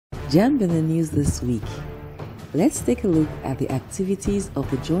Jamb in the news this week. Let's take a look at the activities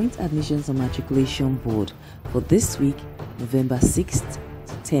of the Joint Admissions and Matriculation Board for this week, November 6th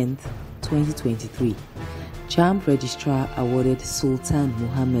to 10th, 2023. Jamb Registrar awarded Sultan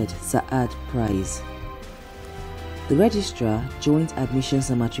Muhammad Saad Prize. The Registrar, Joint Admissions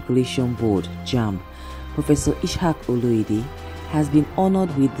and Matriculation Board, Jamb, Professor Ishaq Oloyede, has been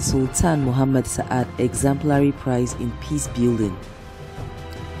honored with the Sultan Muhammad Saad Exemplary Prize in Peace Building.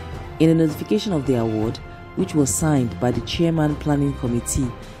 In a notification of the award, which was signed by the Chairman Planning Committee,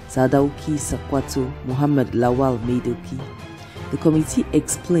 Sadauki Sakwato Muhammad Lawal Maidoki, the committee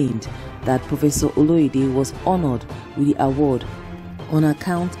explained that Professor Oloyede was honored with the award on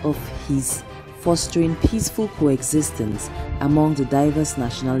account of his fostering peaceful coexistence among the diverse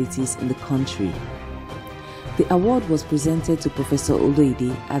nationalities in the country. The award was presented to Professor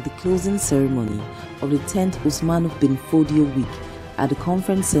Oloyede at the closing ceremony of the 10th Usmanu bin Fodio Week at the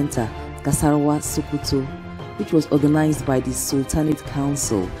Conference Center, Kasarawa, Sokoto, which was organized by the Sultanate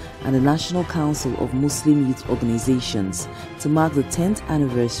Council and the National Council of Muslim Youth Organizations to mark the 10th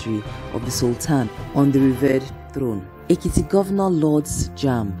anniversary of the Sultan on the revered throne. Ekiti Governor Lords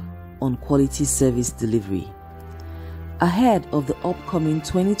Jamb on quality service delivery. Ahead of the upcoming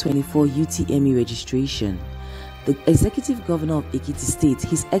 2024 UTME registration, the Executive Governor of Ekiti State,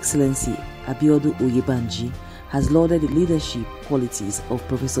 His Excellency Abiodun Oyebanji, has lauded the leadership qualities of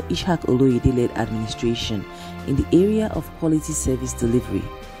Professor Ishaq Oloyede-led administration in the area of quality service delivery.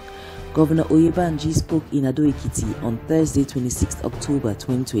 Governor Oyebanji spoke in Ado-Ekiti on Thursday, 26 October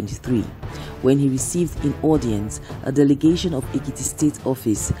 2023, when he received in audience a delegation of Ekiti State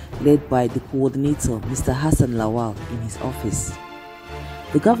Office led by the coordinator, Mr. Hassan Lawal, in his office.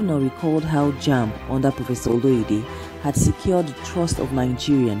 The governor recalled how Jamb, under Professor Oloyede, had secured the trust of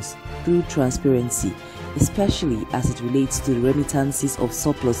Nigerians through transparency, especially as it relates to the remittances of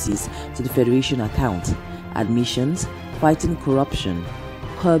surpluses to the Federation account, admissions, fighting corruption,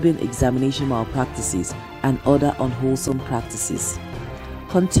 curbing examination malpractices, and other unwholesome practices.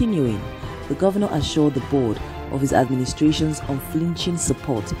 Continuing, the governor assured the board of his administration's unflinching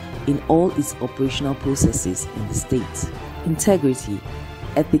support in all its operational processes in the state. Integrity,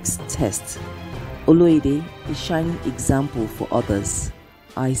 ethics test. Oloyede, a shining example for others.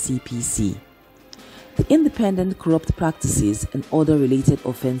 ICPC. The Independent Corrupt Practices and Other Related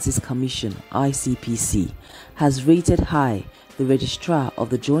Offences Commission, ICPC, has rated high the Registrar of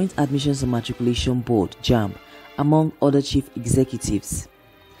the Joint Admissions and Matriculation Board, Jamb, among other chief executives.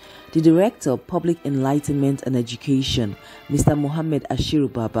 The Director of Public Enlightenment and Education, Mr. Mohammed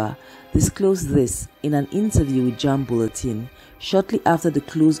Ashiru Baba, disclosed this in an interview with Jambulletin shortly after the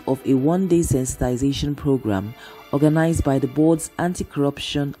close of a one-day sensitization program organized by the board's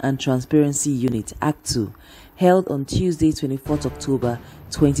Anti-Corruption and Transparency Unit, ACTU, held on Tuesday, 24th October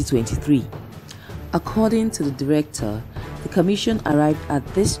 2023. According to the director, the commission arrived at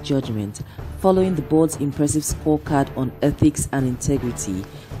this judgment following the board's impressive scorecard on ethics and integrity,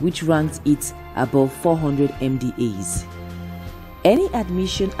 which ranked it above 400 MDAs. Any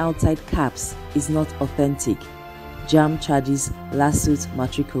admission outside caps is not authentic, Jamb charges lawsuit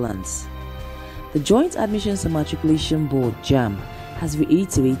matriculants. The Joint Admissions and Matriculation Board, Jamb, has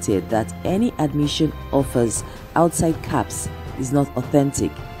reiterated that any admission offers outside CAPS is not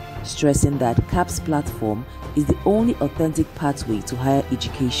authentic, stressing that CAPS platform is the only authentic pathway to higher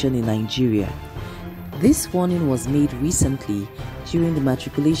education in Nigeria. This warning was made recently during the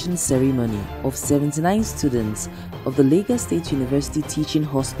matriculation ceremony of 79 students of the Lagos State University Teaching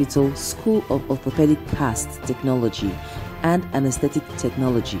Hospital School of Orthopedic Cast Technology and Anesthetic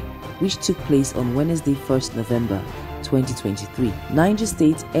Technology, which took place on Wednesday, 1st November 2023. Niger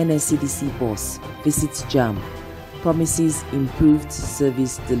State NSCDC boss visits Jamb, promises improved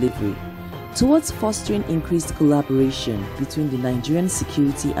service delivery. Towards fostering increased collaboration between the Nigerian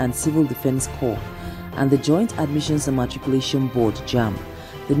Security and Civil Defense Corps and the Joint Admissions and Matriculation Board, Jamb,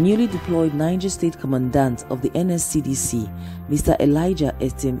 the newly deployed Niger State Commandant of the NSCDC, Mr. Elijah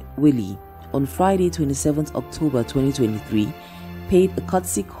Etim Willie, on Friday, 27th October 2023, paid a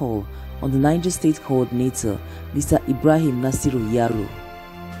courtesy call on the Niger State Coordinator, Mr. Ibrahim Nasiru Yaro.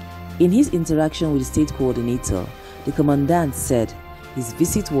 In his interaction with the State Coordinator, the Commandant said his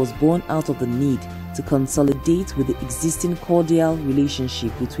visit was born out of the need to consolidate with the existing cordial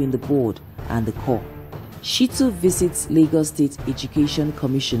relationship between the board and the Corps. Shitu visits Lagos State Education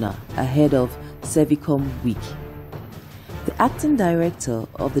Commissioner ahead of Servicom Week. The Acting Director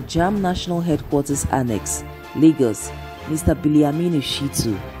of the Jamb National Headquarters Annex, Lagos, Mr. Biliaminu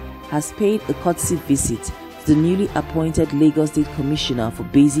Shitu, has paid a courtesy visit to the newly appointed Lagos State Commissioner for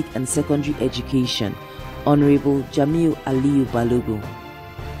Basic and Secondary Education, Honorable Jamiu Aliyu Balogun.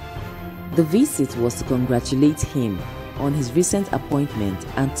 The visit was to congratulate him on his recent appointment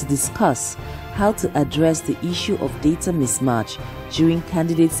and to discuss how to address the issue of data mismatch during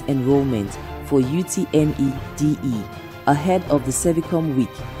candidates' enrollment for UTME-DE ahead of the Cevicom Week,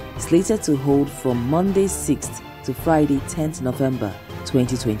 slated to hold from Monday 6th to Friday 10th November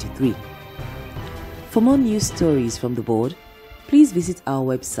 2023. For more news stories from the board, please visit our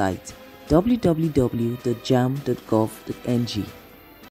website www.jam.gov.ng.